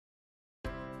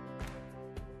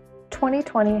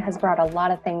2020 has brought a lot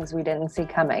of things we didn't see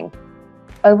coming.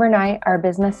 Overnight, our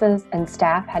businesses and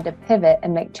staff had to pivot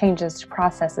and make changes to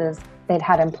processes they'd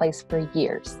had in place for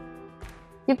years.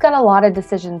 You've got a lot of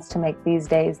decisions to make these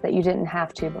days that you didn't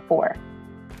have to before.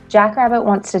 Jackrabbit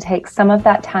wants to take some of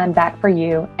that time back for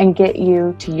you and get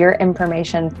you to your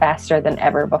information faster than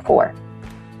ever before.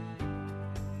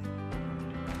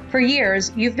 For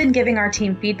years, you've been giving our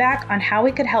team feedback on how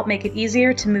we could help make it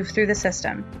easier to move through the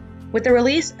system. With the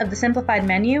release of the Simplified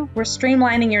Menu, we're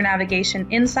streamlining your navigation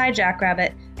inside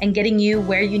Jackrabbit and getting you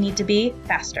where you need to be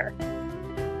faster.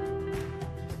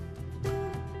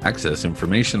 Access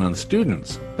information on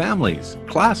students, families,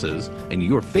 classes, and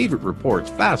your favorite reports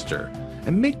faster,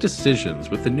 and make decisions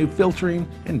with the new filtering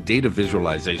and data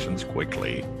visualizations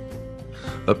quickly.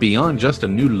 But beyond just a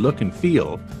new look and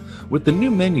feel, with the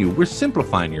new menu, we're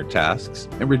simplifying your tasks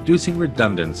and reducing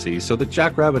redundancy so that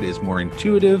Jackrabbit is more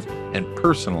intuitive and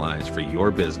personalized for your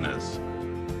business.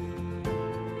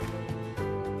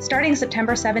 Starting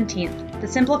September 17th, the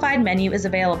Simplified Menu is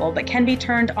available but can be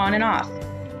turned on and off.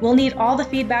 We'll need all the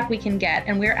feedback we can get,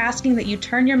 and we're asking that you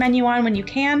turn your menu on when you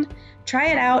can, try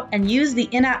it out, and use the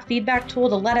in-app feedback tool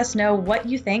to let us know what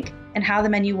you think and how the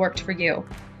menu worked for you.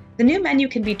 The new menu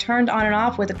can be turned on and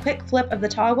off with a quick flip of the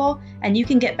toggle, and you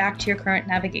can get back to your current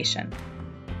navigation.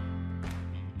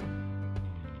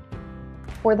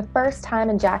 For the first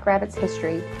time in Jackrabbit's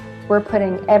history, we're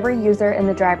putting every user in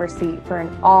the driver's seat for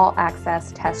an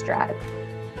all-access test drive.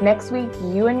 Next week,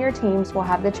 you and your teams will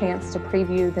have the chance to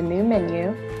preview the new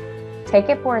menu, take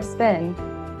it for a spin,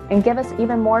 and give us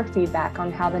even more feedback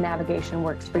on how the navigation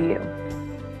works for you.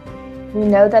 We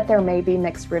know that there may be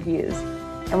mixed reviews,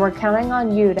 and we're counting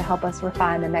on you to help us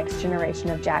refine the next generation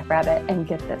of Jackrabbit and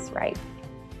get this right.